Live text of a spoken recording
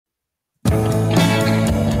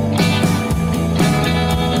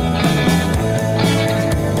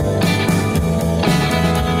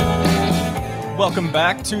Welcome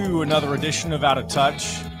back to another edition of Out of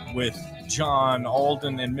Touch with John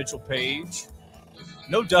Alden and Mitchell Page.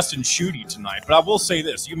 No Dustin Schutte tonight, but I will say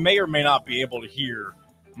this. You may or may not be able to hear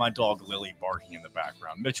my dog Lily barking in the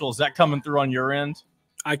background. Mitchell, is that coming through on your end?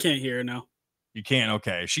 I can't hear her, no. You can't?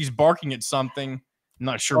 Okay. She's barking at something. I'm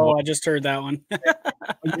not sure. Oh, I just heard that one.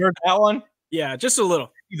 You heard that one? Yeah, just a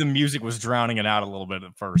little. The music was drowning it out a little bit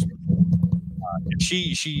at first.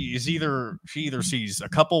 She either sees a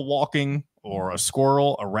couple walking or a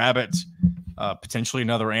squirrel, a rabbit, potentially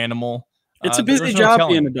another animal. It's a busy job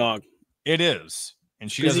being a dog. It is.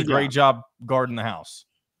 And she does a great job guarding the house.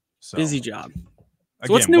 So, busy job. So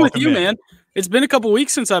again, what's new with you, man? It's been a couple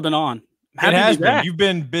weeks since I've been on. It has been. You've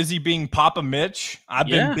been busy being Papa Mitch. I've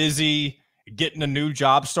been busy getting a new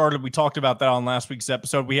job started. We talked about that on last week's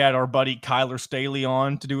episode. We had our buddy Kyler Staley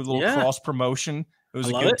on to do a little cross promotion. It was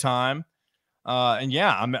a good time. And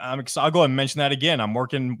yeah, I'm excited. I'll go ahead and mention that again. I'm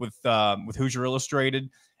working with Hoosier Illustrated,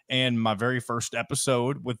 and my very first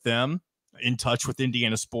episode with them, In Touch with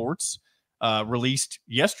Indiana Sports, released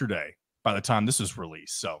yesterday by the time this was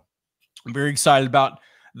released. So I'm very excited about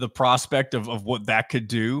the prospect of what that could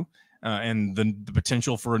do, and the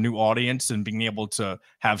potential for a new audience and being able to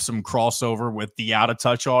have some crossover with the Out of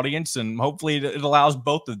Touch audience. And hopefully it allows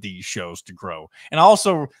both of these shows to grow. And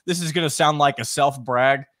also, this is going to sound like a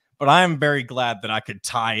self-brag, but I am very glad that I could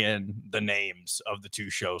tie in the names of the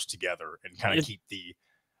two shows together and kind of keep the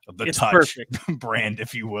Touch brand,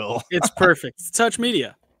 if you will. It's perfect. It's Touch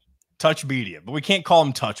Media. Touch Media. But we can't call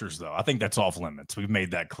them Touchers, though. I think that's off limits. We've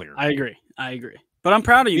made that clear. I agree. But I'm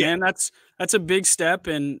proud of you, man. That's a big step,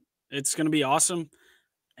 and it's going to be awesome.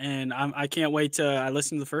 And I can't wait to – I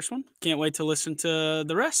listened to the first one. Can't wait to listen to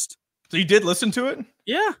the rest. So you did listen to it?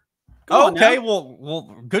 Yeah. Okay,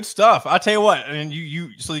 well, good stuff. I'll tell you what, and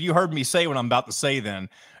you heard me say what I'm about to say then.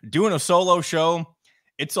 Doing a solo show,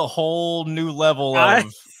 it's a whole new level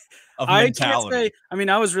of mentality. Can't say,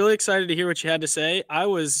 I was really excited to hear what you had to say. I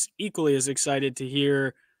was equally as excited to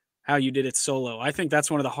hear how you did it solo. I think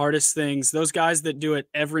that's one of the hardest things. Those guys that do it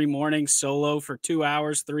every morning solo for 2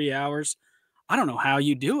 hours, 3 hours, I don't know how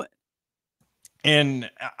you do it. And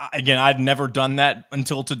again, I'd never done that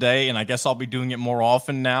until today, and I guess I'll be doing it more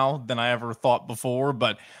often now than I ever thought before.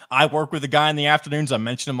 But I work with a guy in the afternoons. I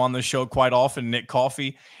mention him on the show quite often, Nick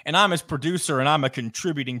Coffey, and I'm his producer, and I'm a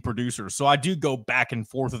contributing producer. So I do go back and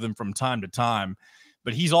forth with him from time to time.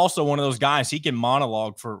 But he's also one of those guys, he can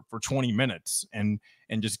monologue for 20 minutes and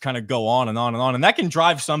just kind of go on and on and on. And that can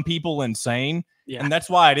drive some people insane. Yeah. And that's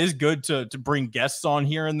why it is good to bring guests on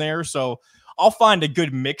here and there. So I'll find a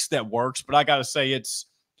good mix that works, but I got to say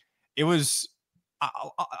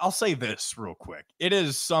I'll say this real quick. It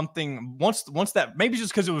is something once that, maybe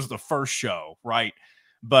just because it was the first show, right?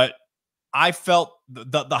 But I felt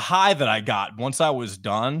the high that I got once I was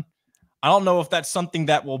done. I don't know if that's something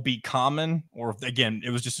that will be common or if, again,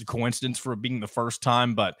 it was just a coincidence for it being the first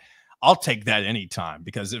time, but I'll take that anytime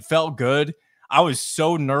because it felt good. I was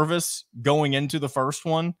so nervous going into the first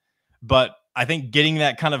one, but I think getting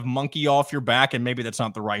that kind of monkey off your back, and maybe that's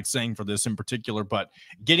not the right saying for this in particular, but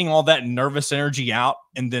getting all that nervous energy out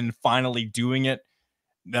and then finally doing it,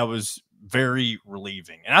 that was very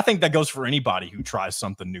relieving. And I think that goes for anybody who tries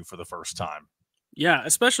something new for the first time. Yeah,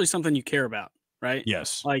 especially something you care about, right?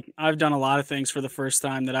 Yes. Like I've done a lot of things for the first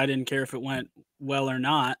time that I didn't care if it went well or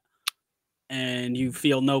not, and you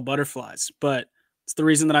feel no butterflies. But it's the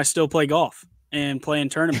reason that I still play golf and play in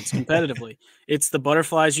tournaments competitively. It's the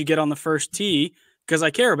butterflies you get on the first tee because I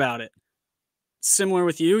care about it. Similar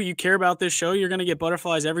with you care about this show. You're going to get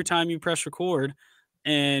butterflies every time you press record,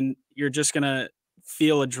 and you're just going to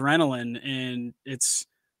feel adrenaline, and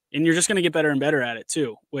you're just going to get better and better at it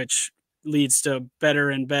too, which leads to better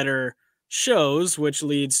and better shows, which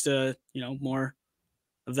leads to, more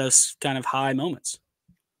of those kind of high moments.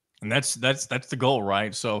 And that's the goal,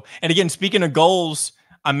 right? So, and again, speaking of goals,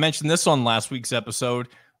 I mentioned this on last week's episode,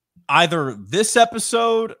 either this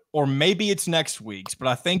episode or maybe it's next week's, but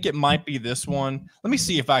I think it might be this one. Let me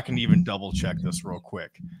see if I can even double check this real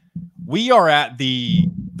quick. We are at the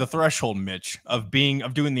threshold, Mitch, of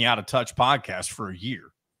doing the Out of Touch podcast for a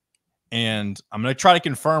year. And I'm going to try to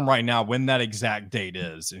confirm right now when that exact date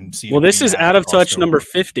is and see. Well, this is Out of Touch number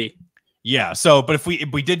 50. Yeah. So, but if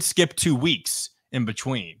we did skip 2 weeks in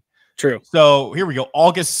between. True. So here we go.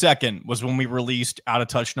 August 2nd was when we released Out of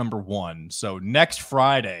Touch number 1. So next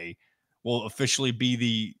Friday will officially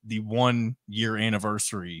be the 1 year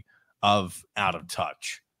anniversary of Out of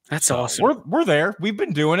Touch. That's awesome. We're there. We've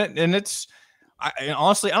been doing it, and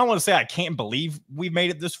honestly, I don't want to say I can't believe we made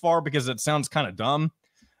it this far because it sounds kind of dumb,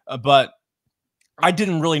 but I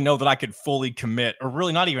didn't really know that I could fully commit, or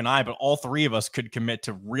really not even I, but all three of us could commit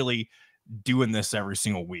to really doing this every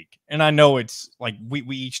single week. And I know it's like we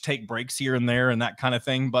each take breaks here and there and that kind of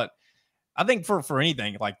thing, but I think for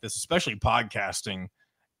anything like this, especially podcasting,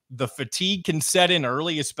 the fatigue can set in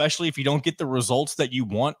early, especially if you don't get the results that you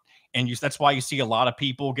want. And that's why you see a lot of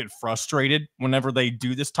people get frustrated whenever they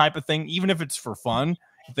do this type of thing, even if it's for fun,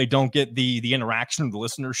 if they don't get the interaction of the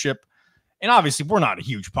listenership. And obviously we're not a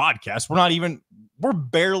huge podcast. We're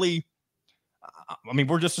barely, I mean,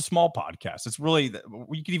 we're just a small podcast. It's really,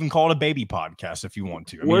 you could even call it a baby podcast if you want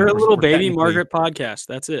to. We're a little baby Margaret podcast.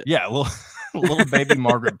 That's it. Yeah, a little baby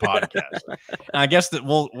Margaret podcast. And I guess that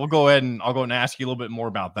we'll go ahead and I'll go and ask you a little bit more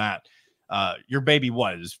about that. Your baby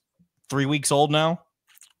is 3 weeks old now?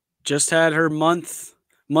 Just had her month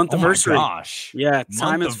anniversary. Oh my gosh. Yeah,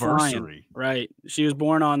 time is flying. Right. She was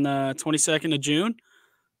born on the 22nd of June.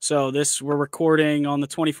 So we're recording on the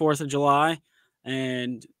 24th of July.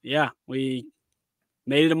 And yeah, we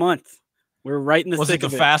made it a month. We're right in the thick of it.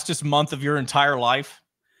 Was it the fastest month of your entire life?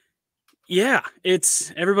 Yeah,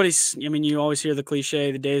 it's everybody's. I mean, you always hear the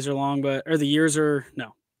cliche, the days are long, days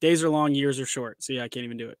are long, years are short. See, I can't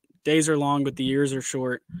even do it. Days are long, but the years are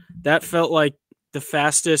short. That felt like the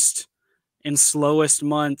fastest and slowest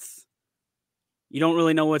month. You don't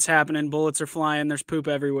really know what's happening. Bullets are flying. There's poop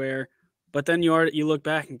everywhere. But then you look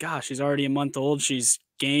back and gosh, she's already a month old. She's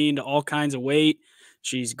gained all kinds of weight.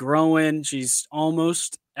 She's growing. She's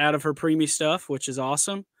almost out of her preemie stuff, which is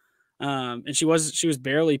awesome. And she was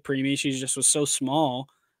barely preemie. She just was so small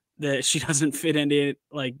that she doesn't fit into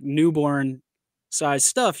like newborn size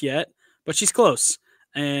stuff yet, but she's close.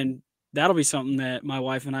 And that'll be something that my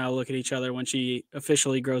wife and I will look at each other when she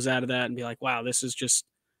officially grows out of that and be like, wow, this is just,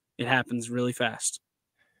 it happens really fast.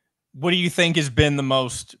 What do you think has been the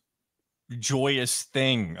most joyous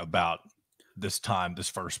thing about this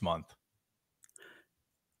first month?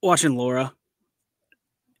 Watching Laura.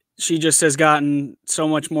 She just has gotten so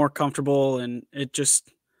much more comfortable and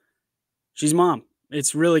she's mom.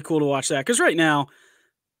 It's really cool to watch that. Cause right now,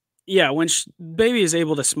 yeah, when baby is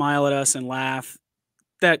able to smile at us and laugh,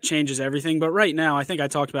 that changes everything. But right now, I think I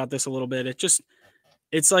talked about this a little bit.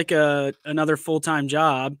 It's like another full-time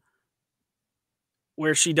job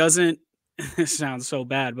where she doesn't, this sounds so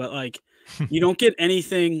bad, but like you don't get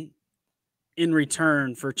anything in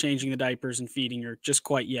return for changing the diapers and feeding her just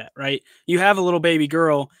quite yet. Right. You have a little baby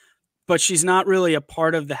girl, but she's not really a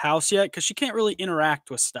part of the house yet because she can't really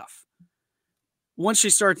interact with stuff. Once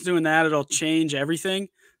she starts doing that, it'll change everything.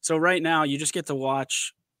 So right now you just get to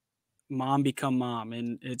watch mom become mom,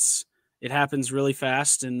 and it happens really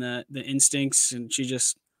fast, and the instincts, and she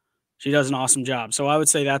does an awesome job. So I would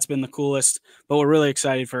say that's been the coolest, but we're really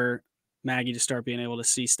excited for Maggie to start being able to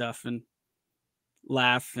see stuff and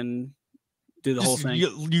laugh and do the whole thing.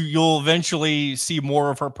 You'll eventually see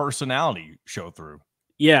more of her personality show through.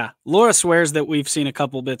 Yeah. Laura swears that we've seen a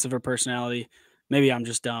couple bits of her personality. Maybe I'm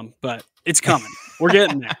just dumb, but it's coming. We're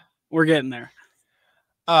getting there. We're getting there.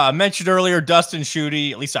 I mentioned earlier Dustin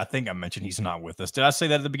Schutte. At least I think I mentioned he's not with us. Did I say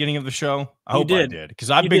that at the beginning of the show? I hope I did,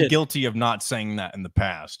 because I've been guilty of not saying that in the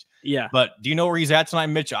past. Yeah. But do you know where he's at tonight,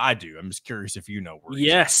 Mitch? I do. I'm just curious if you know where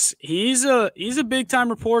he's at. He's a big-time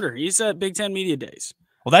reporter. He's at Big Ten Media Days.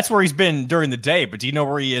 Well, that's where he's been during the day, but do you know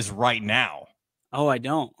where he is right now? Oh, I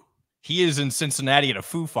don't. He is in Cincinnati at a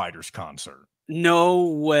Foo Fighters concert. No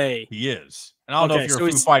way. He is. And I don't know if you're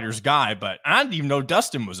a Foo Fighters guy, but I didn't even know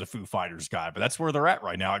Dustin was a Foo Fighters guy, but that's where they're at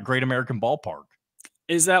right now at Great American Ballpark.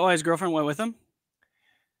 Is that why his girlfriend went with him?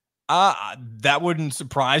 That wouldn't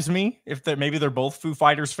surprise me if maybe they're both Foo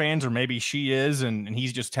Fighters fans, or maybe she is and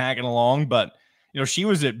he's just tagging along. But, she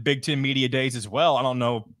was at Big Ten Media Days as well. I don't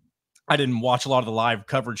know. I didn't watch a lot of the live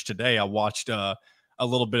coverage today. I watched a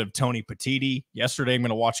little bit of Tony Petitti yesterday. I'm going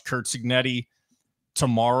to watch Curt Cignetti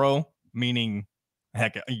tomorrow, meaning,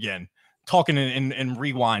 heck, again, talking in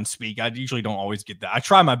rewind speak. I usually don't always get that. I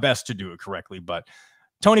try my best to do it correctly, but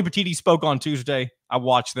Tony Petitti spoke on Tuesday. I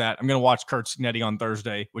watched that. I'm going to watch Curt Cignetti on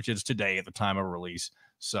Thursday, which is today at the time of release.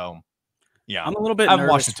 So, yeah. I'm a little bit nervous. I've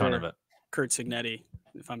watched a ton of it. Curt Cignetti,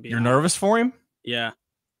 if I'm being honest. Nervous for him? Yeah.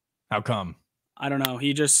 How come? I don't know.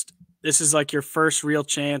 This is like your first real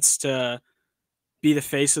chance to be the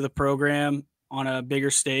face of the program on a bigger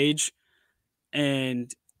stage.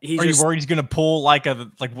 And are you worried he's going to pull like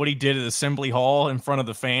what he did at Assembly Hall in front of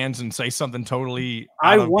the fans and say something totally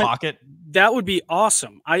out of pocket? That would be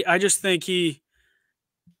awesome. I just think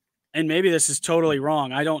and maybe this is totally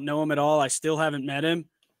wrong. I don't know him at all. I still haven't met him,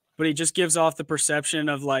 but he just gives off the perception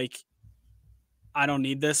of like, I don't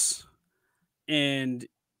need this. And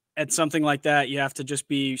at something like that, you have to just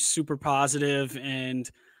be super positive and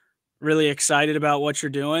really excited about what you're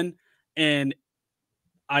doing. And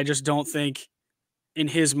I just don't think in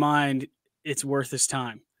his mind it's worth his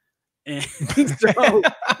time. And so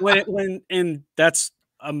and that's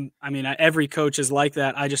I mean, every coach is like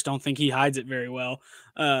that. I just don't think he hides it very well.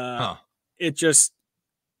 It just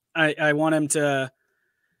I want him to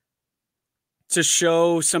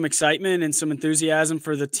show some excitement and some enthusiasm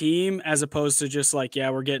for the team, as opposed to just like, yeah,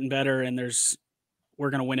 we're getting better and we're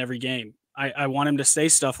going to win every game. I want him to say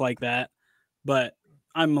stuff like that, but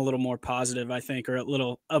I'm a little more positive, I think, or a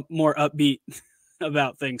little more upbeat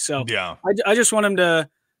about things. So yeah, I just want him to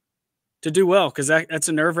do well, because that's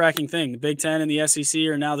a nerve-wracking thing. The Big Ten and the SEC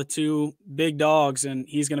are now the two big dogs, and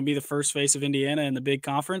he's going to be the first face of Indiana in the big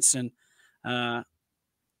conference. And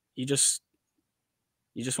you just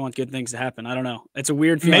want good things to happen. I don't know. It's a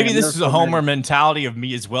weird feeling. Maybe this is a homer mentality of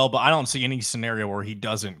me as well, but I don't see any scenario where he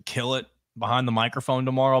doesn't kill it behind the microphone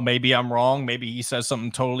tomorrow. Maybe I'm wrong. Maybe he says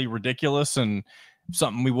something totally ridiculous and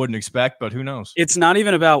something we wouldn't expect, but who knows? It's not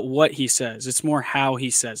even about what he says. It's more how he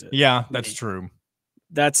says it. Yeah, that's true.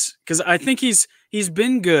 That's because I think he's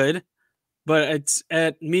been good, but it's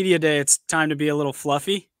at media day, it's time to be a little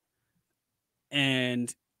fluffy.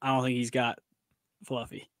 And I don't think he's got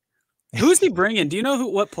fluffy. Who's he bringing? Do you know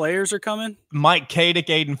what players are coming? Mike Kadick,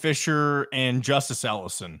 Aiden Fisher, and Justice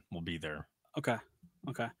Ellison will be there. Okay.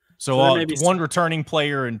 So one returning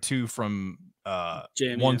player and two from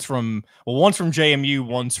JMU. one's from JMU,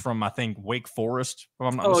 one's from, I think, Wake Forest. If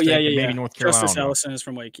I'm not mistaken. Yeah. Maybe North Carolina. Justice Ellison is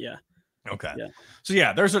from Wake, yeah. Okay. Yeah. So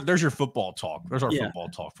yeah, there's your football talk. There's our football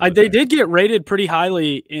talk. They did get rated pretty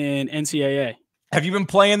highly in NCAA. Have you been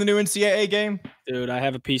playing the new NCAA game? Dude, I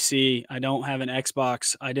have a PC. I don't have an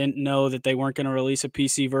Xbox. I didn't know that they weren't going to release a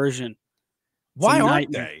PC version. Why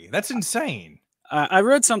aren't they? That's insane. I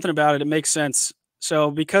read something about it. It makes sense.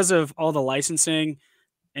 So because of all the licensing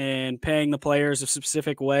and paying the players a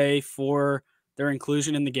specific way for their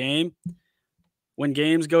inclusion in the game, when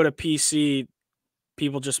games go to PC,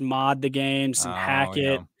 people just mod the games and hack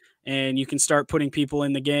it, and you can start putting people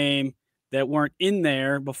in the game that weren't in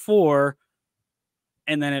there before,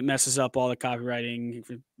 and then it messes up all the copywriting,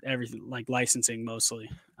 everything, like licensing mostly.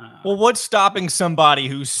 Well, what's stopping somebody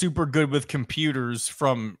who's super good with computers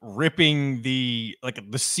from ripping the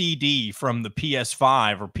CD from the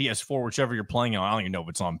PS5 or PS4, whichever you're playing on? I don't even know if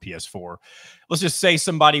it's on PS4. Let's just say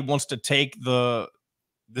somebody wants to take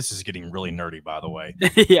this is getting really nerdy, by the way.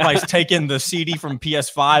 Yeah. Like taking the CD from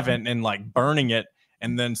PS5 and like burning it,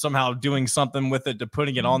 and then somehow doing something with it to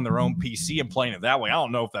putting it on their own PC and playing it that way. I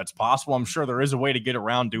don't know if that's possible. I'm sure there is a way to get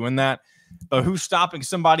around doing that, but who's stopping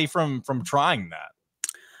somebody from trying that?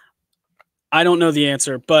 I don't know the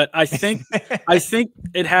answer, but I think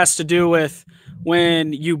it has to do with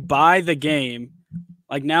when you buy the game.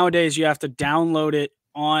 Like nowadays, you have to download it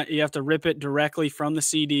you have to rip it directly from the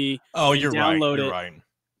CD. Oh, you're right. Download You're right.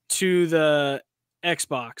 To the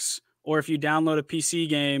Xbox, or if you download a PC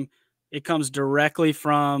game, it comes directly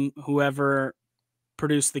from whoever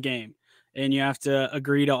produced the game, and you have to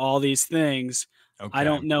agree to all these things. Okay. I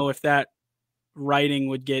don't know if that writing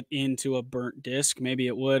would get into a burnt disc. Maybe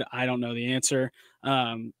it would. I don't know the answer.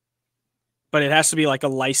 But it has to be like a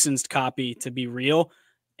licensed copy to be real.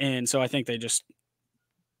 And so I think they just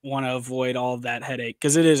want to avoid all of that headache,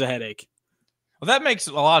 because it is a headache. Well, that makes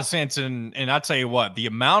a lot of sense. And I'll tell you what, the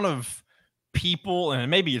amount of people, and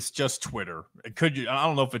maybe it's just Twitter. I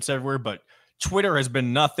don't know if it's everywhere, but Twitter has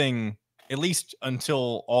been nothing, at least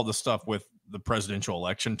until all the stuff with the presidential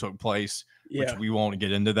election took place, which we won't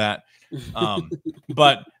get into that.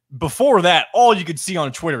 But before that, all you could see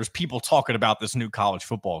on Twitter is people talking about this new college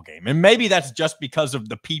football game. And maybe that's just because of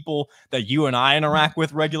the people that you and I interact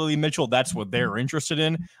with regularly, Mitchell. That's what they're interested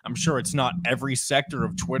in. I'm sure it's not every sector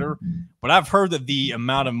of Twitter, but I've heard that the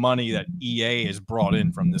amount of money that EA has brought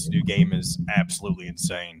in from this new game is absolutely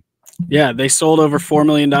insane. Yeah, they sold over 4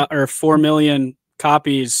 million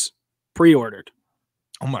copies pre-ordered.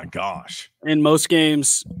 Oh my gosh. And most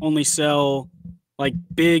games only sell, like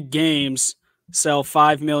big games sell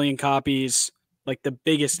 5 million copies. Like the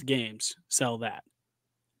biggest games sell that.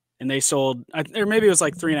 And they sold, or maybe it was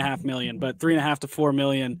like 3.5 million, but 3.5 to 4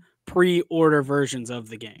 million pre-order versions of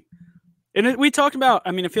the game. And we talked about,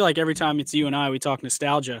 I mean, I feel like every time it's you and I, we talk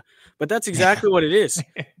nostalgia, but that's exactly what it is.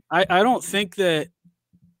 I don't think that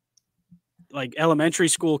like elementary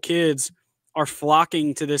school kids are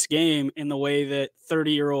flocking to this game in the way that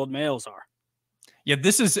 30-year-old males are. Yeah,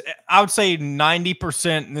 this is, I would say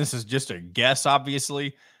 90%, and this is just a guess,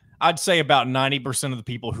 obviously. I'd say about 90% of the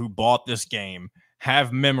people who bought this game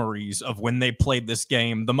have memories of when they played this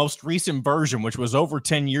game, the most recent version, which was over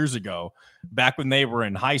 10 years ago, back when they were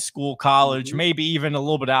in high school, college, maybe even a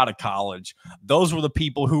little bit out of college. Those were the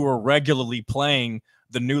people who were regularly playing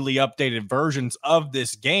the newly updated versions of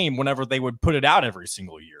this game whenever they would put it out every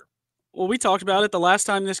single year. Well, we talked about it. The last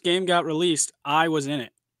time this game got released, I was in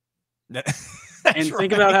it. And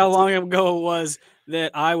think about how long ago it was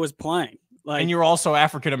that I was playing. And you were also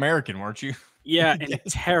African American, weren't you? Yeah, and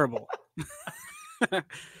terrible.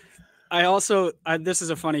 This is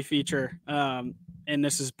a funny feature, and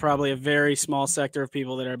this is probably a very small sector of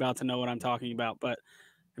people that are about to know what I'm talking about. But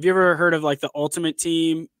have you ever heard of like the Ultimate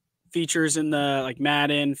Team features in the like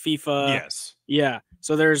Madden, FIFA? Yes. Yeah.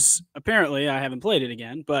 So there's apparently, I haven't played it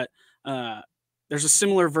again, but there's a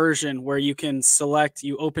similar version where you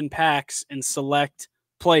open packs and select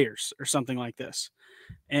players or something like this.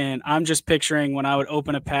 And I'm just picturing when I would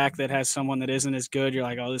open a pack that has someone that isn't as good, you're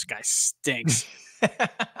like, oh, this guy stinks.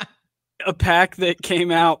 A pack that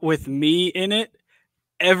came out with me in it,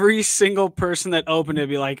 every single person that opened it would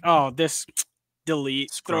be like, oh, this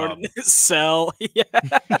delete, Scrub. throw it, sell. Yeah.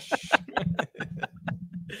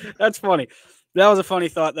 That's funny. That was a funny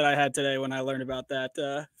thought that I had today when I learned about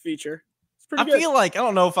that feature. I feel like, I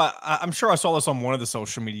don't know if I'm sure I saw this on one of the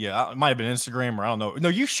social media. It might have been Instagram or I don't know. No,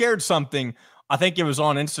 you shared something. I think it was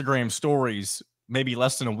on Instagram stories, maybe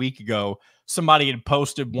less than a week ago. Somebody had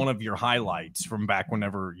posted one of your highlights from back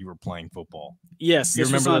whenever you were playing football. Yes. You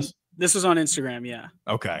remember this? This was on Instagram. Yeah.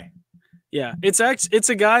 Okay. Yeah. It's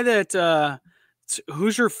a guy that,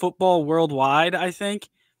 Hoosier Football Worldwide, I think.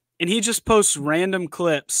 And he just posts random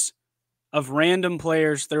clips of random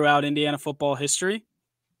players throughout Indiana football history.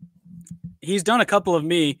 He's done a couple of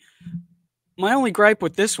me. My only gripe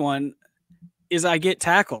with this one is I get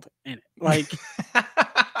tackled in it. Like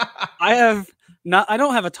I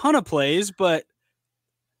don't have a ton of plays, but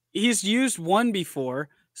he's used one before.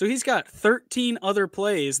 So he's got 13 other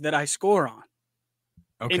plays that I score on.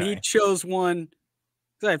 Okay. And he chose one.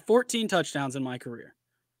 I had 14 touchdowns in my career.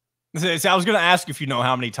 So I was going to ask if you know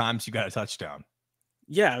how many times you got a touchdown.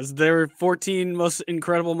 Yeah, there were 14 most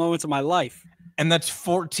incredible moments of my life. And that's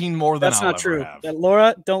 14 more than That's not true.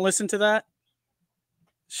 Laura, don't listen to that.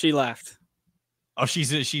 She laughed. Oh,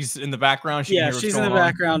 she's in the background. She's in the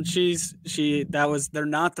background. They're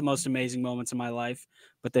not the most amazing moments of my life,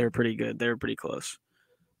 but they were pretty good. They were pretty close.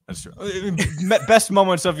 That's true. Best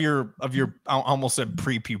moments of your I almost said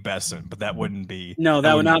prepubescent, but that wouldn't be. No,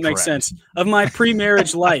 that would not make sense. Of my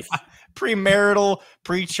pre-marriage life. Premarital,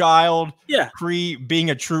 pre-child, yeah, being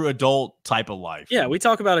a true adult type of life. Yeah, we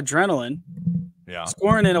talk about adrenaline. Yeah.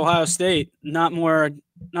 Scoring in Ohio State, not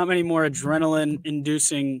many more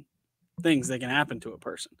adrenaline-inducing things that can happen to a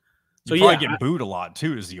person. So you probably get booed a lot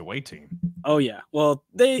too as the away team. Oh yeah. Well,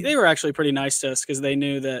 they were actually pretty nice to us because they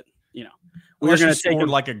knew that, we were going to take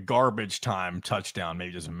like a garbage time touchdown.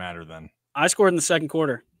 Maybe it doesn't matter then. I scored in the second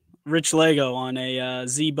quarter. Rich Lego on a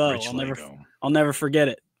Z-Bow. I'll never forget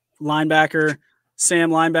it.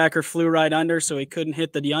 Sam linebacker flew right under, so he couldn't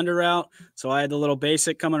hit the under route. So I had the little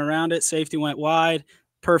basic coming around it. Safety went wide.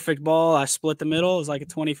 Perfect ball. I split the middle. It was like a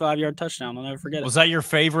 25-yard touchdown. I'll never forget it. Was that your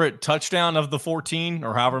favorite touchdown of the 14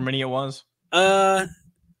 or however many it was?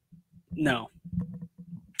 No.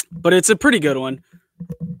 But it's a pretty good one.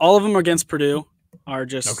 All of them against Purdue are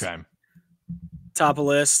just top of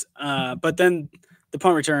list. But then the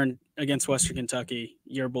punt return against Western Kentucky,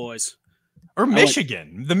 your boys. Or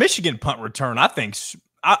Michigan. The Michigan punt return, I think.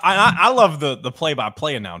 I love the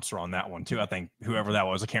play-by-play announcer on that one, too. I think whoever that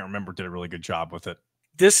was, I can't remember, did a really good job with it.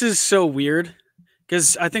 This is so weird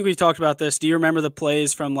because I think we've talked about this. Do you remember the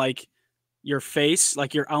plays from, like, your face,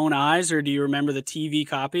 like your own eyes, or do you remember the TV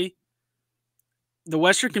copy? The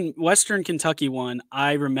Western Kentucky one,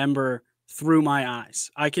 I remember through my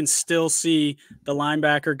eyes. I can still see the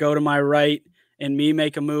linebacker go to my right and me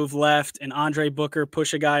make a move left and Andre Booker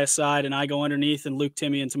push a guy aside and I go underneath and Luke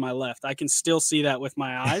Timmy into my left. I can still see that with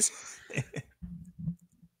my eyes.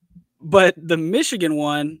 But the Michigan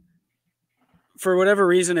one, for whatever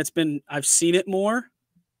reason, I've seen it more,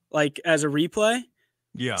 like as a replay.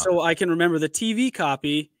 Yeah. So I can remember the TV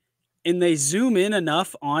copy and they zoom in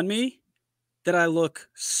enough on me that I look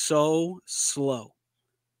so slow.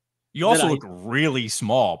 You also look really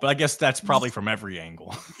small, but I guess that's probably from every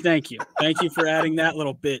angle. Thank you. Thank you for adding that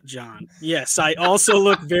little bit, John. Yes, I also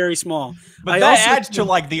look very small. But that adds to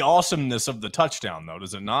like the awesomeness of the touchdown, though,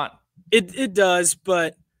 does it not? It does,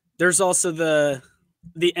 but there's also the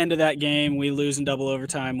end of that game. We lose in double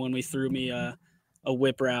overtime when we threw me a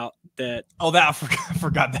whip route that. Oh, I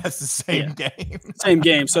forgot that's the same game. Same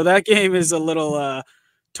game. So that game is a little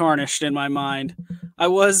tarnished in my mind. I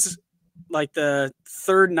was like the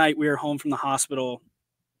third night we were home from the hospital.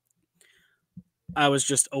 I was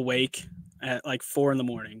just awake at like 3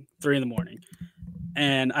 a.m.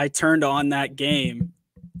 And I turned on that game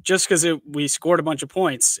just because we scored a bunch of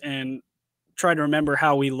points and tried to remember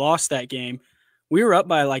how we lost that game. We were up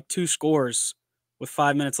by like 2 scores with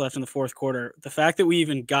 5 minutes left in the fourth quarter. The fact that we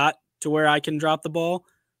even got to where I can drop the ball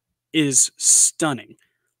is stunning.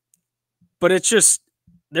 But it's just,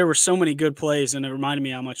 there were so many good plays, and it reminded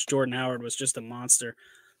me how much Jordan Howard was just a monster.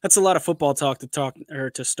 That's a lot of football talk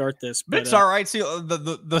to start this. But it's all right. See,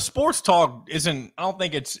 the sports talk isn't. I don't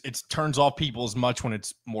think it turns off people as much when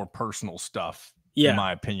it's more personal stuff. Yeah, in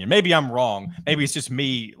my opinion. Maybe I'm wrong. Maybe it's just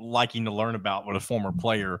me liking to learn about what a former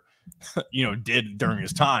player, did during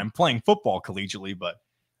his time playing football collegiately. But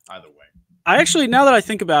either way, I actually, now that I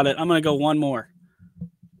think about it, I'm going to go one more.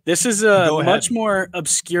 This is a much more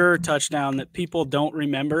obscure touchdown that people don't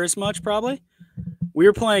remember as much. Probably, we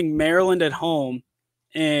were playing Maryland at home.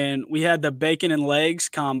 And we had the bacon and legs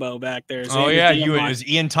combo back there. It was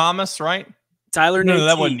Ian Thomas, right? Tyler Nate. No,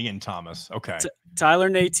 that wasn't Ian Thomas. Okay. Tyler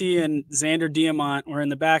Nate and Xander Diamont were in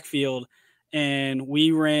the backfield, and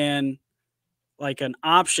we ran like an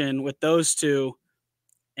option with those two,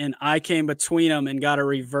 and I came between them and got a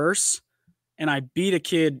reverse, and I beat a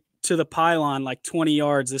kid to the pylon like 20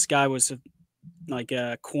 yards. This guy was like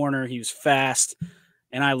a corner. He was fast.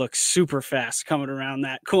 And I look super fast coming around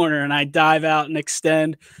that corner, and I dive out and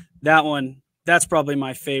extend. That's probably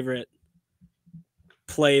my favorite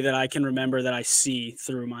play that I can remember that I see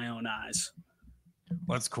through my own eyes.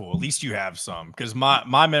 Well, that's cool. At least you have some, because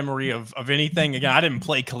my memory of anything, again, I didn't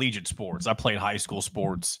play collegiate sports. I played high school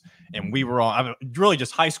sports, and we were on really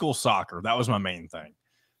just high school soccer. That was my main thing.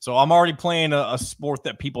 So I'm already playing a sport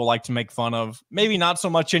that people like to make fun of. Maybe not so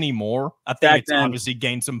much anymore. I think it's obviously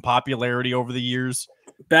gained some popularity over the years.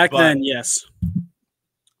 Back then, yes.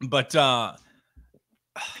 But I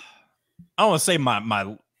don't want to say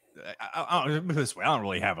this way. I don't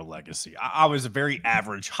really have a legacy. I was a very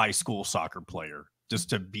average high school soccer player, just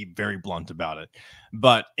to be very blunt about it.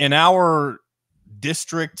 But in our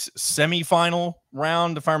district semifinal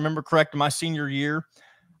round, if I remember correct, my senior year,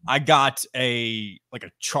 I got a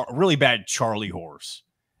really bad Charlie horse.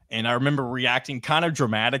 And I remember reacting kind of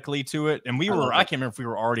dramatically to it. And I can't remember if we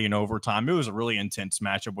were already in overtime. It was a really intense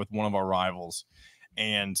matchup with one of our rivals.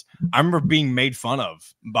 And I remember being made fun of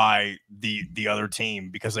by the other team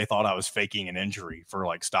because they thought I was faking an injury for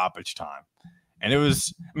like stoppage time. And it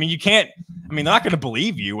was, they're not going to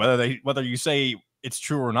believe you whether you say it's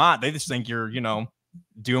true or not. They just think you're,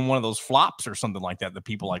 doing one of those flops or something like that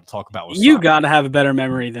people like to talk about. You got to have a better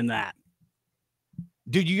memory than that.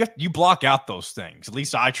 Dude, you block out those things. At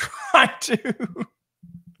least I try to.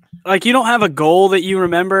 Like, you don't have a goal that you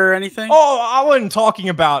remember or anything? Oh, I wasn't talking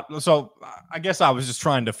about. So I guess I was just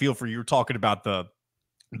trying to feel for you. You were talking about the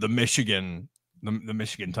Michigan, the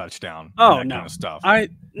Michigan touchdown. Oh, that no. kind of stuff.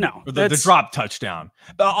 The drop touchdown.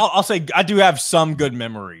 I'll say I do have some good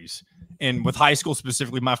memories. And with high school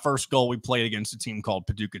specifically, my first goal, we played against a team called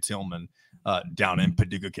Paducah Tillman down in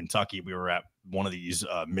Paducah, Kentucky. We were at one of these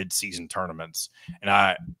mid-season tournaments,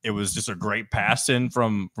 and it was just a great pass in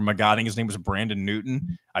from a guy. I think his name was Brandon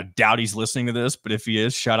Newton. I doubt he's listening to this, but if he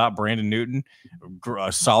is, shout out Brandon Newton.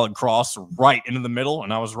 A solid cross right into the middle,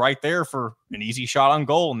 and I was right there for an easy shot on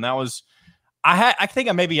goal. And that was I think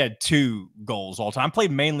I maybe had 2 goals all time. I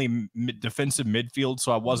played mainly defensive midfield,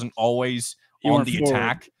 so I wasn't always on the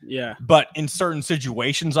attack. Yeah. But in certain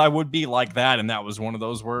situations, I would be like that. And that was one of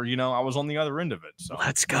those where, I was on the other end of it. So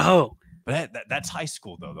let's go. But that's high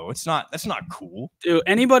school, though. That's not cool. Dude,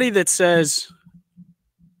 anybody that says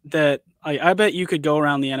that, I bet you could go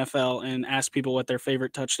around the NFL and ask people what their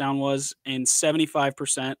favorite touchdown was, and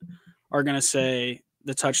 75% are going to say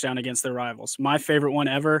the touchdown against their rivals. My favorite one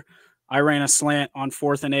ever, I ran a slant on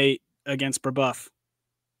 4th and 8 against Brebeuf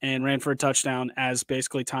and ran for a touchdown as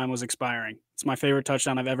basically time was expiring. It's my favorite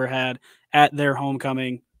touchdown I've ever had at their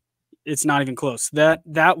homecoming. It's not even close.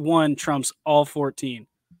 That one trumps all 14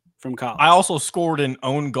 from college. I also scored an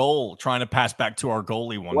own goal trying to pass back to our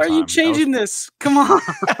goalie one time. Why are you changing this? Come on.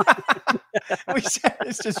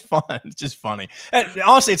 It's just fun. It's just funny. And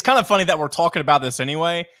honestly, it's kind of funny that we're talking about this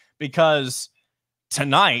anyway, because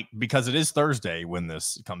tonight, because it is Thursday when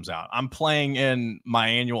this comes out, I'm playing in my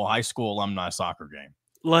annual high school alumni soccer game.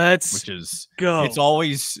 Let's go. It's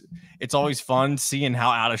always fun seeing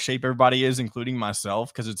how out of shape everybody is, including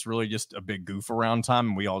myself, because it's really just a big goof around time,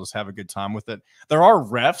 and we all just have a good time with it. There are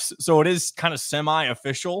refs, so it is kind of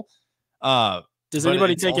semi-official. Does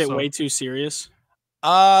anybody take it way too serious?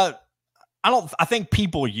 I think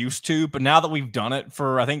people used to, but now that we've done it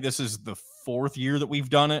I think this is the 4th year that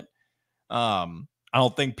we've done it. I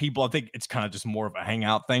think it's kind of just more of a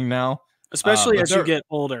hangout thing now. Especially as you get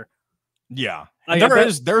older. Yeah. And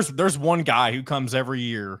there's one guy who comes every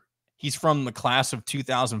year. He's from the class of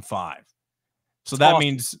 2005. So that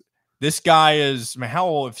means this guy is, how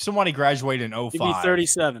old? If somebody graduated in 05. He'd be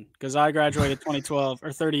 37 because I graduated 2012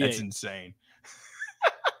 or 38. That's insane.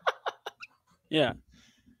 Yeah.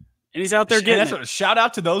 And he's out there getting it. Shout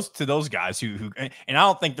out to those guys who, and I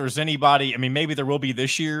don't think there's anybody. I mean, maybe there will be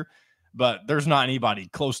this year, but there's not anybody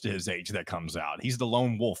close to his age that comes out. He's the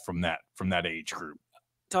lone wolf from that age group.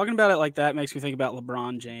 Talking about it like that makes me think about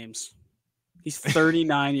LeBron James. He's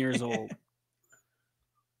 39 years old.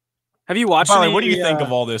 Have you watched? What do you think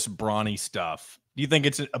of all this Bronny stuff? Do you think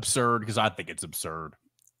it's absurd? Because I think it's absurd.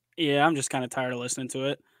 Yeah, I'm just kind of tired of listening to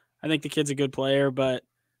it. I think the kid's a good player, but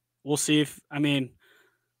we'll see if. I mean,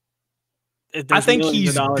 I think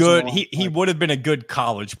he's good. He would have been a good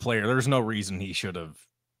college player. There's no reason he should have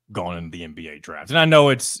gone into the NBA draft. And I know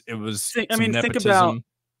it was. I mean, think about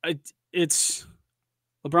it's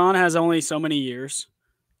LeBron has only so many years.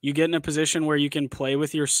 You get in a position where you can play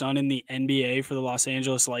with your son in the NBA for the Los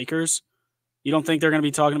Angeles Lakers. You don't think they're going to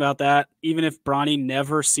be talking about that, even if Bronny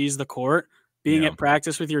never sees the court, being at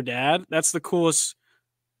practice with your dad? That's the coolest.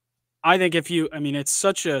 I think it's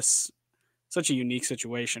such a unique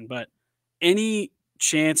situation, but any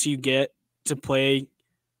chance you get to play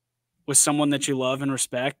with someone that you love and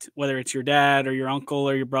respect, whether it's your dad or your uncle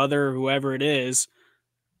or your brother or whoever it is,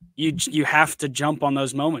 you have to jump on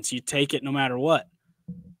those moments. You take it no matter what.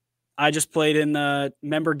 I just played in the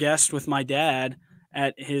member guest with my dad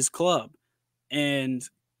at his club. And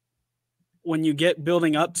when you get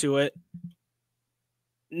building up to it,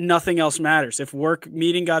 nothing else matters. If work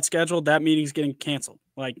meeting got scheduled, that meeting's getting canceled.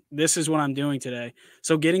 Like, this is what I'm doing today.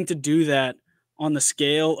 So getting to do that on the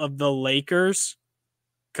scale of the Lakers,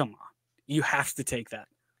 come on. You have to take that.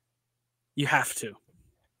 You have to.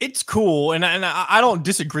 It's cool. And I don't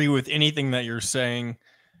disagree with anything that you're saying,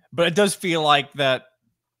 but it does feel like that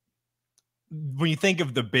when you think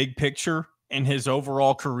of the big picture in his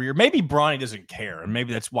overall career, maybe Bronny doesn't care. And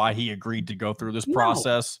maybe that's why he agreed to go through this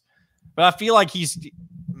process. But I feel like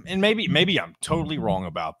and maybe I'm totally wrong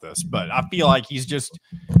about this, but I feel like he's just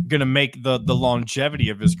going to make the longevity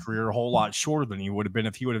of his career a whole lot shorter than he would have been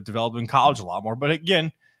if he would have developed in college a lot more. But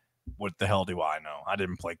again, what the hell do I know? I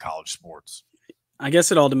didn't play college sports. I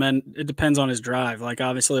guess it depends on his drive. Like,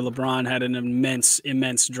 obviously LeBron had an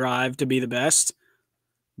immense drive to be the best.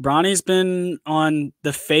 Bronny's been on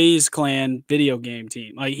the FaZe Clan video game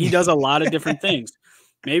team. Like, he does a lot of different things.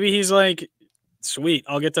 Maybe he's like, sweet,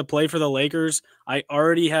 I'll get to play for the Lakers. I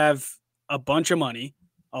already have a bunch of money.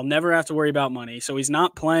 I'll never have to worry about money. So he's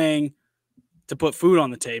not playing to put food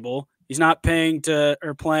on the table. He's not playing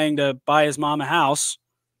to buy his mom a house.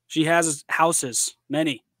 She has houses,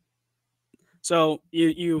 many. So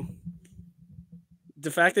the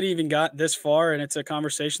fact that he even got this far and it's a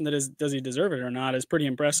conversation that is, does he deserve it or not, is pretty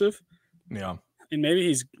impressive. Yeah. And maybe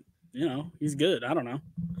he's good. I don't know.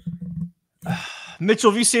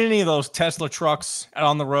 Mitchell, have you seen any of those Tesla trucks out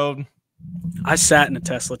on the road? I sat in a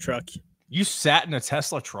Tesla truck. You sat in a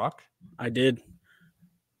Tesla truck? I did.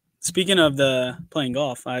 Speaking of playing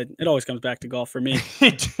golf, it always comes back to golf for me.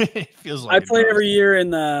 It feels like I play every year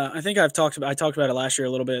in I think I talked about it last year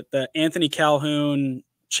a little bit, the Anthony Calhoun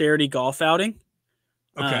charity golf outing.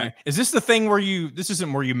 Okay. Is this the thing this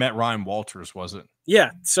isn't where you met Ryan Walters, was it?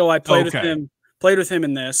 Yeah. So I played with him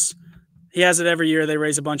in this. He has it every year. They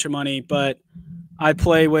raise a bunch of money, but I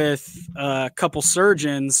play with a couple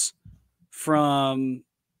surgeons from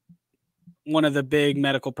one of the big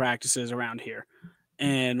medical practices around here.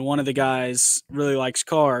 And one of the guys really likes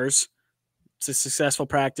cars. It's a successful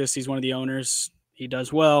practice. He's one of the owners. He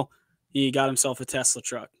does well. He got himself a Tesla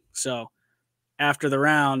truck. So after the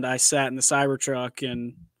round, I sat in the Cybertruck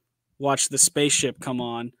and watched the spaceship come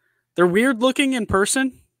on. They're weird looking in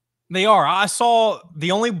person. They are. I saw the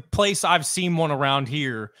only place I've seen one around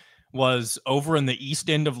here was over in the east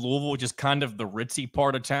end of Louisville, which is kind of the ritzy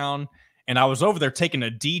part of town. And I was over there taking a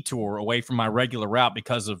detour away from my regular route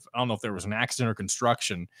because of, I don't know if there was an accident or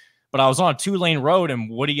construction, but I was on a 2-lane road. And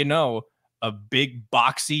what do you know? A big,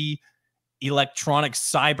 boxy, electronic,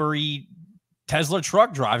 cybery Tesla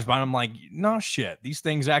truck drives by. And I'm like, no shit. These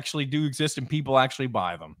things actually do exist and people actually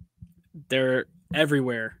buy them. They're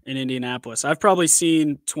everywhere in Indianapolis. I've probably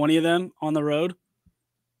seen 20 of them on the road.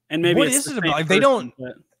 And maybe what is it about? They don't.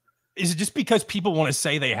 Is it just because people want to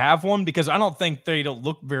say they have one? Because I don't think they don't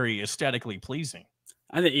look very aesthetically pleasing.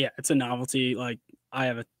 I think, it's a novelty. Like, I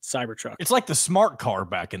have a Cybertruck. It's like the smart car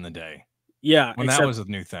back in the day. Yeah. When that was a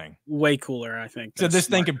new thing. Way cooler, I think. So this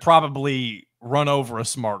thing could probably run over a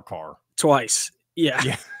smart car. Twice.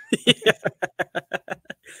 Yeah.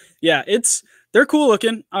 Yeah. They're cool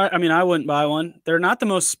looking. I mean, I wouldn't buy one. They're not the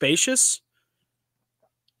most spacious,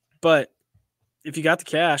 but if you got the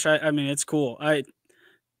cash, I mean, it's cool.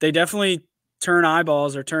 They definitely turn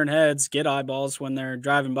eyeballs or turn heads, get eyeballs when they're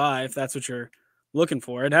driving by, if that's what you're looking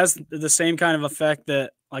for. It has the same kind of effect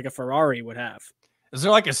that like a Ferrari would have. Is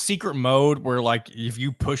there like a secret mode where like if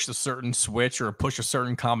you push a certain switch or push a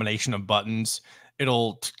certain combination of buttons,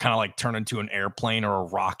 it'll kind of like turn into an airplane or a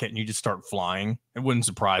rocket and you just start flying? It wouldn't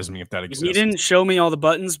surprise me if that exists. He didn't show me all the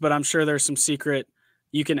buttons, but I'm sure there's some secret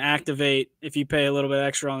you can activate if you pay a little bit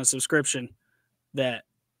extra on the subscription that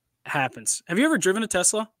happens. Have you ever driven a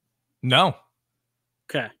Tesla? No.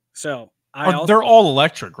 Okay. So they're all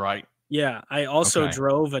electric, right? Yeah. I also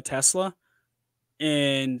drove a Tesla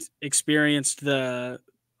and experienced the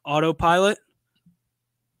autopilot.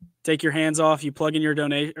 Take your hands off, you plug in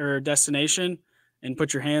your destination and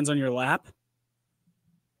put your hands on your lap.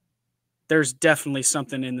 There's definitely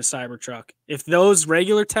something in the Cybertruck. If those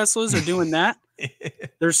regular Teslas are doing that,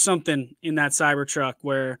 there's something in that Cybertruck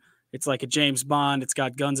where it's like a James Bond. It's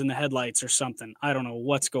got guns in the headlights or something. I don't know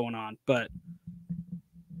what's going on, but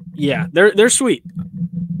yeah, they're sweet.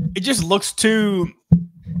 It just looks too,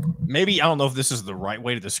 maybe, I don't know if this is the right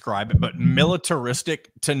way to describe it, but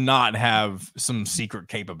militaristic to not have some secret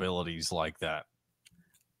capabilities like that.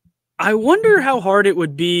 I wonder how hard it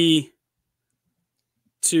would be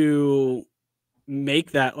to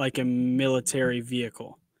make that like a military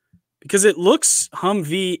vehicle, because it looks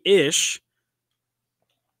Humvee-ish,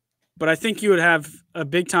 but I think you would have a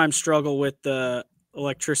big time struggle with the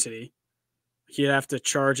electricity. You'd have to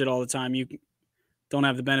charge it all the time. You don't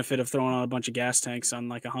have the benefit of throwing on a bunch of gas tanks on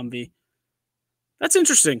like a Humvee. That's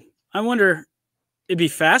interesting. I wonder, it'd be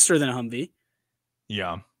faster than a Humvee.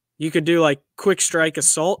 Yeah. You could do like quick strike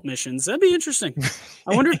assault missions. That'd be interesting.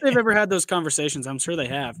 I wonder if they've ever had those conversations. I'm sure they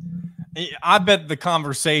have. I bet the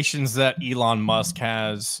conversations that Elon Musk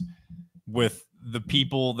has with the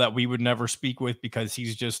people that we would never speak with because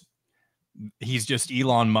he's just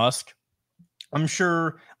Elon Musk. I'm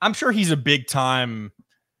sure he's a big time,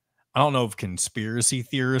 I don't know if conspiracy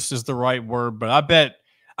theorist is the right word, but I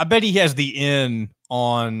bet he has the in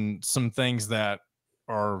on some things that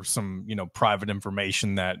are some, private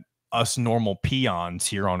information that us normal peons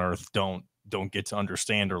here on Earth don't get to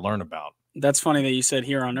understand or learn about. That's funny that you said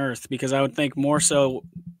here on Earth, because I would think more so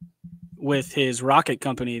with his rocket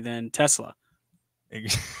company than Tesla.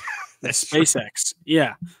 That's SpaceX. True.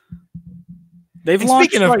 Yeah. They've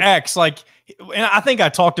launched, speaking of X, and I think I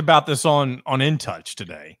talked about this on In Touch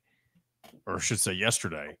today, or I should say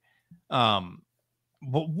yesterday.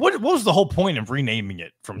 What was the whole point of renaming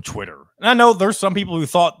it from Twitter? And I know there's some people who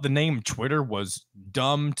thought the name Twitter was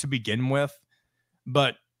dumb to begin with,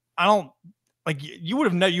 but I don't like, you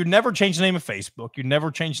would have you'd never change the name of Facebook. You'd never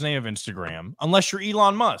change the name of Instagram unless you're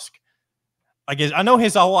Elon Musk. I know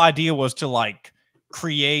his whole idea was to like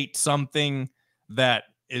create something that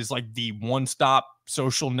is like the one-stop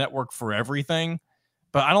social network for everything,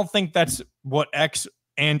 but I don't think that's what X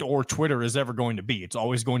and or Twitter is ever going to be. It's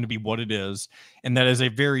always going to be what it is, and that is a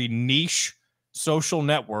very niche social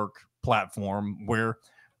network platform where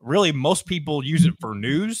really most people use it for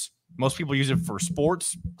news, most people use it for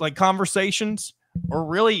sports like conversations, or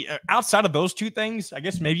really outside of those two things, I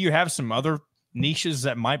guess maybe you have some other niches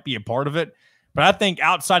that might be a part of it, but I think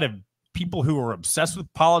outside of people who are obsessed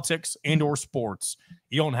with politics and or sports,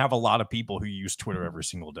 you don't have a lot of people who use Twitter every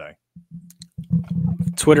single day.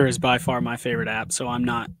 Twitter is by far my favorite app, so I'm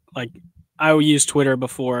not like, I will use Twitter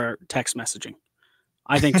before text messaging.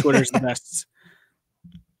 I think Twitter is the best.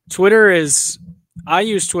 I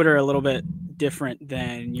use Twitter a little bit different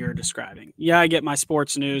than you're describing. Yeah, I get my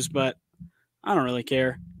sports news, but I don't really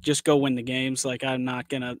care. Just go win the games. Like, I'm not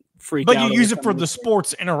going to freak out. But you use it for the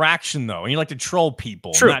sports interaction, though, and you like to troll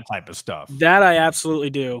people and that type of stuff. That I absolutely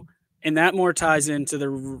do. And that more ties into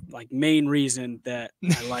the main reason that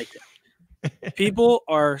I like it. People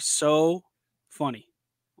are so funny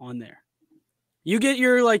on there. You get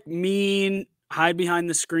your mean, hide behind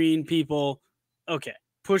the screen people. Okay,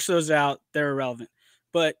 push those out. They're irrelevant.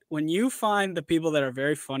 But when you find the people that are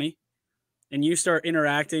very funny and you start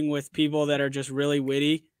interacting with people that are just really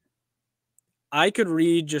witty, I could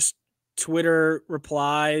read just Twitter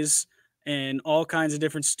replies and all kinds of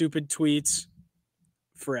different stupid tweets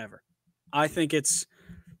forever. I think it's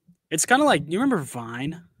kind of like, you remember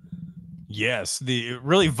Vine? Yes.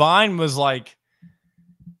 Vine was like,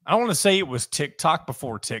 I don't want to say it was TikTok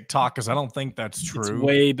before TikTok, because I don't think that's true. It's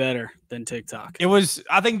way better than TikTok. It was,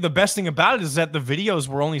 I think the best thing about it is that the videos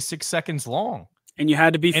were only 6 seconds long. And you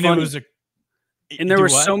had to be funny. And there were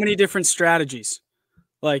so many different strategies.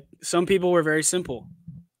 Like, some people were very simple.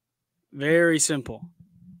 Very simple.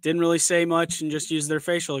 Didn't really say much and just use their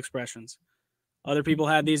facial expressions. Other people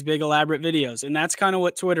had these big elaborate videos. And that's kind of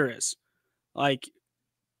what Twitter is. Like,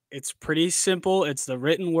 it's pretty simple. It's the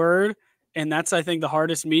written word. And that's, I think, the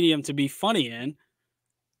hardest medium to be funny in.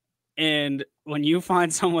 And when you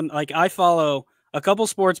find someone, like, I follow a couple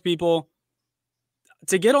sports people.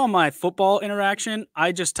 to get all my football interaction,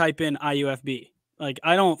 I just type in IUFB. Like,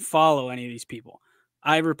 I don't follow any of these people.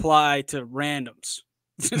 I reply to randoms.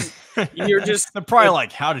 You're just they're probably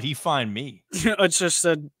like, how did he find me? It's just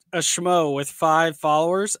a schmo with 5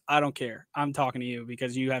 followers. I don't care. I'm talking to you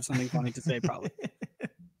because you have something funny to say, probably.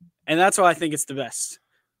 And that's why I think it's the best.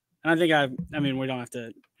 And I think I mean, we don't have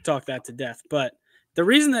to talk that to death, but the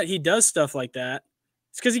reason that he does stuff like that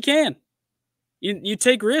is because he can. You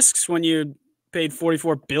take risks when you paid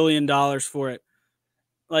 $44 billion for it.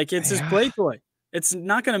 Like, it's his play toy. It's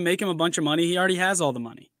not going to make him a bunch of money. He already has all the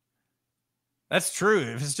money. That's true.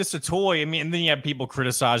 If it's just a toy, I mean, and then you have people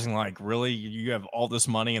criticizing, like, really, you have all this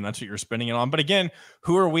money and that's what you're spending it on. But again,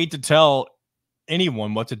 who are we to tell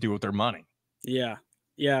anyone what to do with their money? Yeah.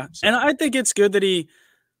 Yeah. So. And I think it's good that he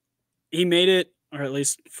made it, or at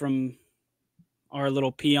least from our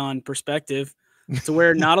little peon perspective, to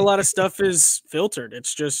where not a lot of stuff is filtered.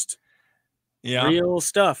 It's just real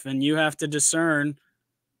stuff. And you have to discern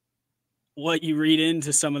what you read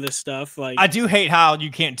into some of this stuff. Like, I do hate how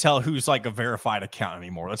you can't tell who's like a verified account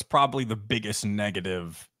anymore. That's probably the biggest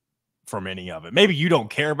negative from any of it. Maybe you don't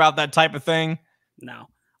care about that type of thing. No,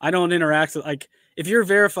 I don't interact with, like, if you're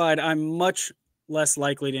verified, I'm much less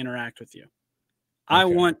likely to interact with you.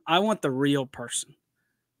 Okay. I want the real person.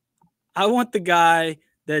 I want the guy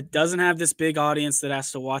that doesn't have this big audience that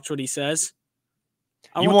has to watch what he says.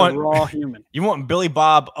 I want the raw human. You want Billy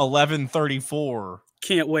Bob 1134.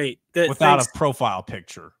 Can't wait. Without a profile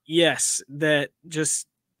picture. Yes, that just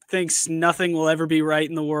thinks nothing will ever be right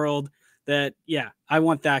in the world. That, yeah, I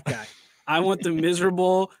want that guy. I want the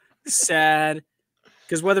miserable, sad,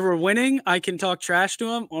 because whether we're winning, I can talk trash to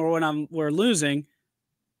him, or when we're losing,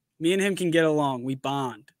 me and him can get along. We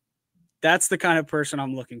bond. That's the kind of person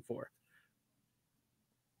I'm looking for.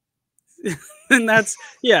 And that's,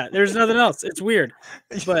 yeah, there's nothing else. It's weird,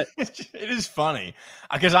 but it is funny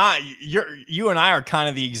because you and I are kind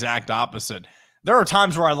of the exact opposite. There are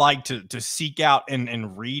times where I like to seek out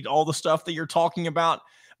and read all the stuff that you're talking about,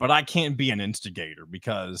 but I can't be an instigator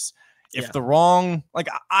because if the wrong, like,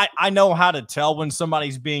 I know how to tell when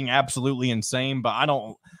somebody's being absolutely insane, but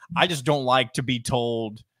I just don't like to be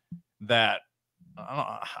told that.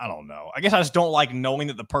 I don't know. I guess I just don't like knowing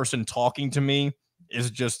that the person talking to me is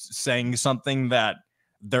just saying something that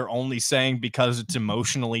they're only saying because it's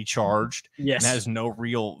emotionally charged and has no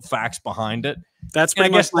real facts behind it. That's pretty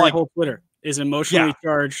much my whole Twitter is emotionally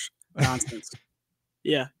charged nonsense.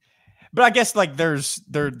 Yeah. But I guess, like, there's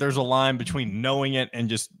a line between knowing it and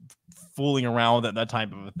just fooling around with it, that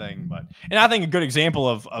type of a thing. And I think a good example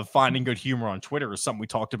of finding good humor on Twitter is something we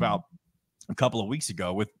talked about a couple of weeks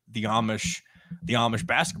ago with the Amish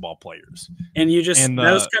basketball players. And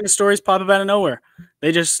those kind of stories pop up out of nowhere.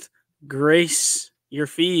 They just grace your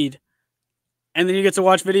feed, and then you get to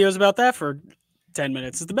watch videos about that for 10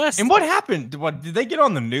 minutes. It's the best. And what happened? What did they get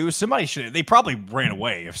on the news? They probably ran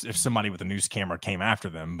away if somebody with a news camera came after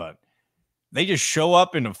them, but they just show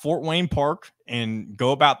up into Fort Wayne Park and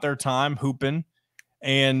go about their time hooping.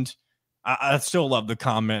 And I still love the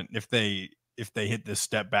comment, if they hit this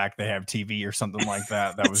step back, they have TV or something like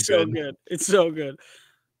that. That was so good. It's so good.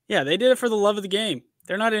 Yeah, they did it for the love of the game.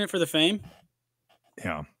 They're not in it for the fame.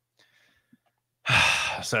 Yeah.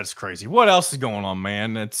 So that's crazy. What else is going on,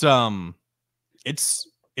 man? It's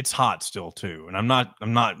hot still too. And I'm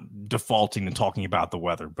not defaulting to talking about the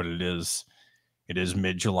weather, but it is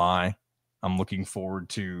mid-July. I'm looking forward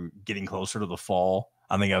to getting closer to the fall.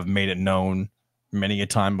 I think I've made it known many a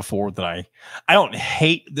time before that I don't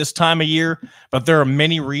hate this time of year, but there are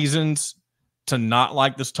many reasons to not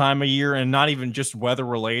like this time of year, and not even just weather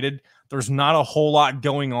related. There's not a whole lot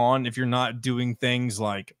going on if you're not doing things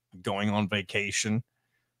like going on vacation.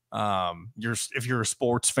 If you're a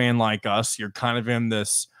sports fan like us, you're kind of in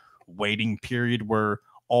this waiting period where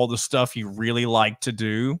all the stuff you really like to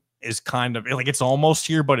do is kind of like, it's almost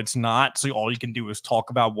here, but it's not. So all you can do is talk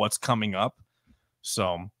about what's coming up.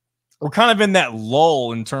 So we're kind of in that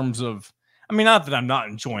lull in terms of, I mean, not that I'm not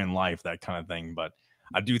enjoying life, that kind of thing, but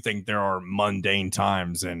I do think there are mundane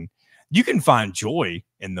times, and you can find joy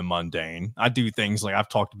in the mundane. I do things like I've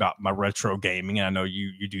talked about my retro gaming, and I know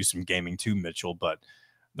you do some gaming too, Mitchell, but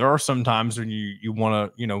there are some times when you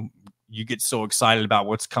want to, you get so excited about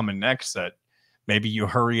what's coming next that maybe you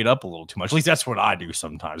hurry it up a little too much. At least that's what I do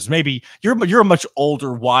sometimes. Maybe you're a much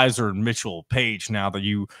older, wiser Mitchell Page now that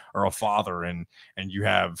you are a father and you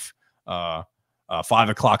have 5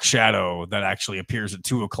 o'clock shadow that actually appears at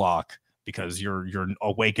 2 o'clock because you're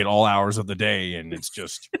awake at all hours of the day, and it's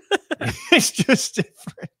just it's just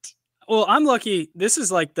different. Well, I'm lucky. This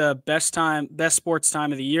is like the best sports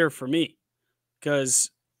time of the year for me,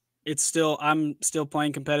 because I'm still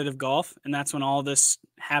playing competitive golf, and that's when all this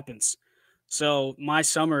happens. So my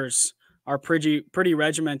summers are pretty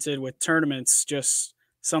regimented with tournaments, just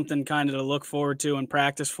something kind of to look forward to and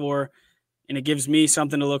practice for. And it gives me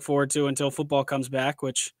something to look forward to until football comes back,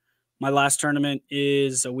 which my last tournament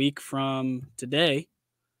is a week from today.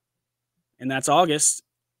 And that's August.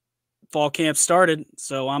 Fall camp started,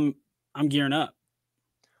 so I'm gearing up.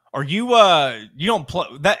 Are you you don't play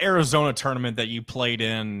that Arizona tournament that you played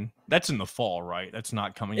in? That's in the fall, right? That's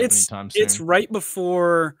not coming up anytime soon. It's right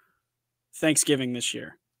before Thanksgiving this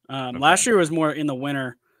year. Okay. Last year was more in the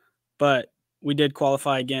winter, but we did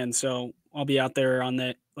qualify again, so I'll be out there on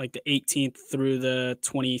the 18th through the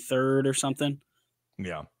 23rd or something.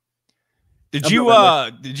 Yeah. You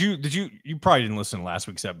probably didn't listen to last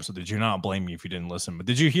week's episode. Did you? Not blame me if you didn't listen, but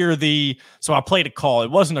did you hear so I played a call.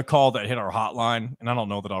 It wasn't a call that hit our hotline, and I don't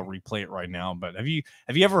know that I'll replay it right now, but have you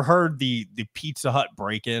ever heard the Pizza Hut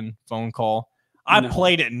break-in phone call? I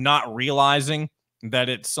played it not realizing that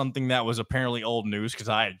it's something that was apparently old news because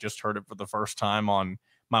I had just heard it for the first time on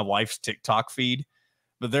my wife's TikTok feed.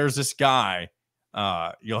 But there's this guy,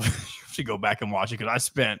 you'll have to go back and watch it because I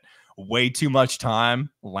spent way too much time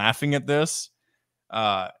laughing at this.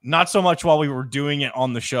 Not so much while we were doing it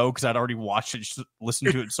on the show because I'd already watched it,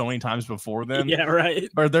 listened to it so many times before then. Yeah, right.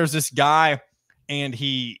 But there's this guy, and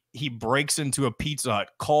he breaks into a Pizza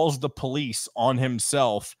Hut, calls the police on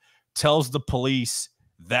himself, tells the police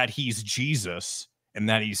that he's Jesus and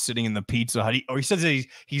that he's sitting in the Pizza Hut. He says that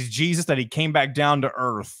he's Jesus, that he came back down to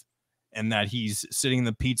earth, and that he's sitting in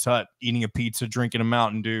the Pizza Hut eating a pizza, drinking a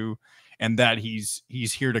Mountain Dew, and that he's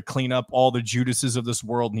here to clean up all the Judases of this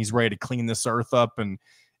world, and he's ready to clean this earth up. And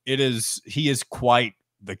he is quite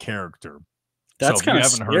the character. That's kind of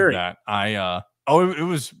scary. If you haven't heard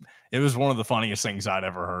that, it was one of the funniest things I'd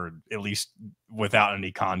ever heard, at least without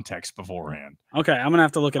any context beforehand. Okay, I'm gonna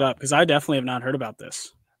have to look it up because I definitely have not heard about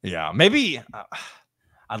this. Yeah, maybe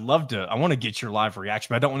I want to get your live reaction,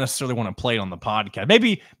 but I don't necessarily want to play it on the podcast.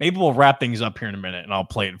 Maybe we'll wrap things up here in a minute, and I'll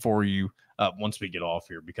play it for you once we get off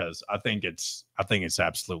here because I think it's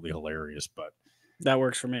absolutely hilarious. But that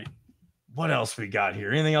works for me. What else we got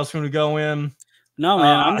here? Anything else we want to go in? No,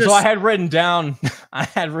 man. So I had written down.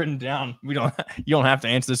 You don't have to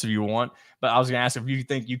answer this if you want, but I was going to ask if you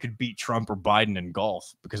think you could beat Trump or Biden in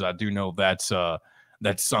golf because I do know that's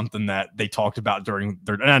something that they talked about during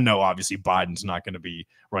their. And I know obviously Biden's not going to be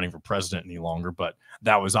running for president any longer, but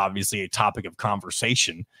that was obviously a topic of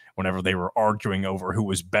conversation whenever they were arguing over who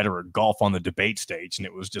was better at golf on the debate stage, and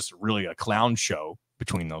it was just really a clown show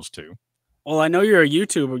between those two. Well, I know you're a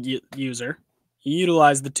YouTube user. You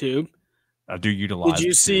utilize the tube. I do utilize. Did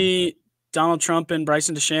you see Donald Trump and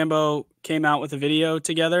Bryson DeChambeau came out with a video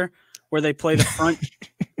together where they play the front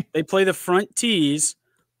they play the front tees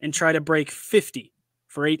and try to break 50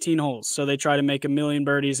 for 18 holes. So they try to make 1 million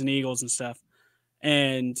birdies and eagles and stuff.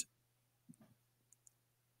 And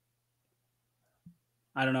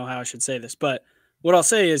I don't know how I should say this, but what I'll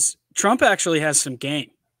say is Trump actually has some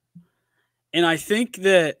game. And I think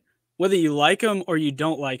that whether you like him or you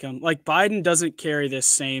don't like him, like Biden doesn't carry this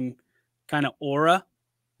same kind of aura.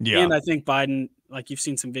 Yeah. And I think Biden, like you've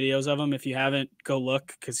seen some videos of him. If you haven't, go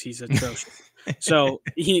look because he's atrocious. So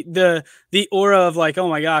the aura of like, oh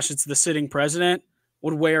my gosh, it's the sitting president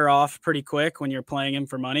would wear off pretty quick when you're playing him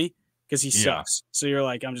for money because he sucks. So you're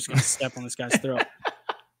like, I'm just going to step on this guy's throat.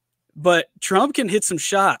 But Trump can hit some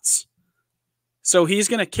shots. So he's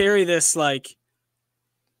going to carry this like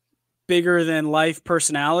bigger than life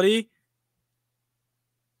personality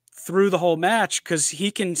through the whole match because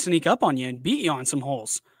he can sneak up on you and beat you on some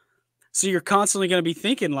holes. So you're constantly going to be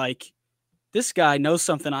thinking like, this guy knows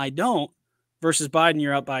something I don't, versus Biden,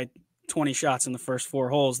 you're up by 20 shots in the first 4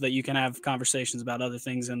 holes that you can have conversations about other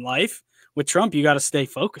things in life. With Trump, you got to stay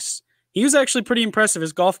focused. He was actually pretty impressive.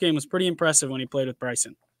 His golf game was pretty impressive when he played with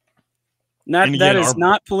Bryson. That is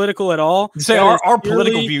not political at all. Say our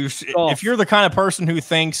political views. Golf. If you're the kind of person who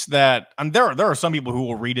thinks that, there are some people who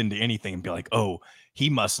will read into anything and be like, oh, he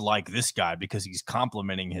must like this guy because he's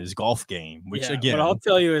complimenting his golf game, which again, what I'll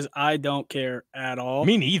tell you is I don't care at all.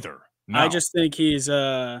 Me neither. No. I just think he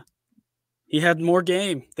had more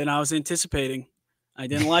game than I was anticipating. I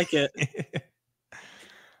didn't like it.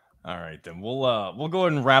 All right, then we'll go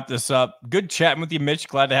ahead and wrap this up. Good chatting with you, Mitch.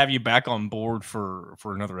 Glad to have you back on board for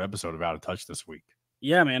another episode of Out of Touch this week.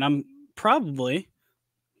 Yeah, man. I'm probably,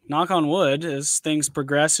 knock on wood, as things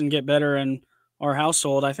progress and get better in our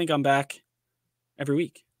household, I think I'm back every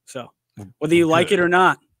week. So whether you like it or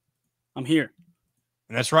not, I'm here.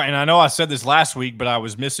 And that's right. And I know I said this last week, but I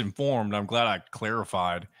was misinformed. I'm glad I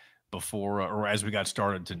clarified before or as we got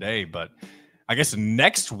started today. But I guess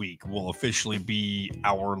next week will officially be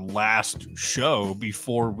our last show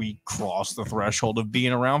before we cross the threshold of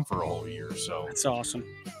being around for a whole year. So that's awesome.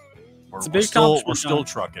 We're still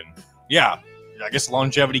trucking. Yeah. I guess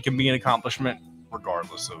longevity can be an accomplishment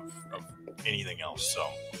regardless of anything else. So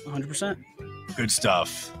 100%. Good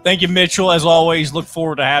stuff. Thank you, Mitchell. As always, look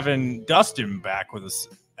forward to having Dustin back with us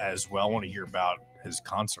as well. I want to hear about his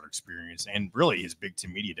concert experience and really his Big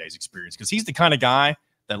Ten Media Days experience, because he's the kind of guy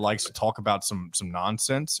that likes to talk about some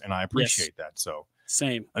nonsense, and I appreciate that. So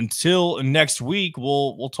same. Until next week,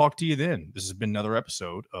 we'll talk to you then. This has been another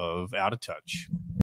episode of Out of Touch.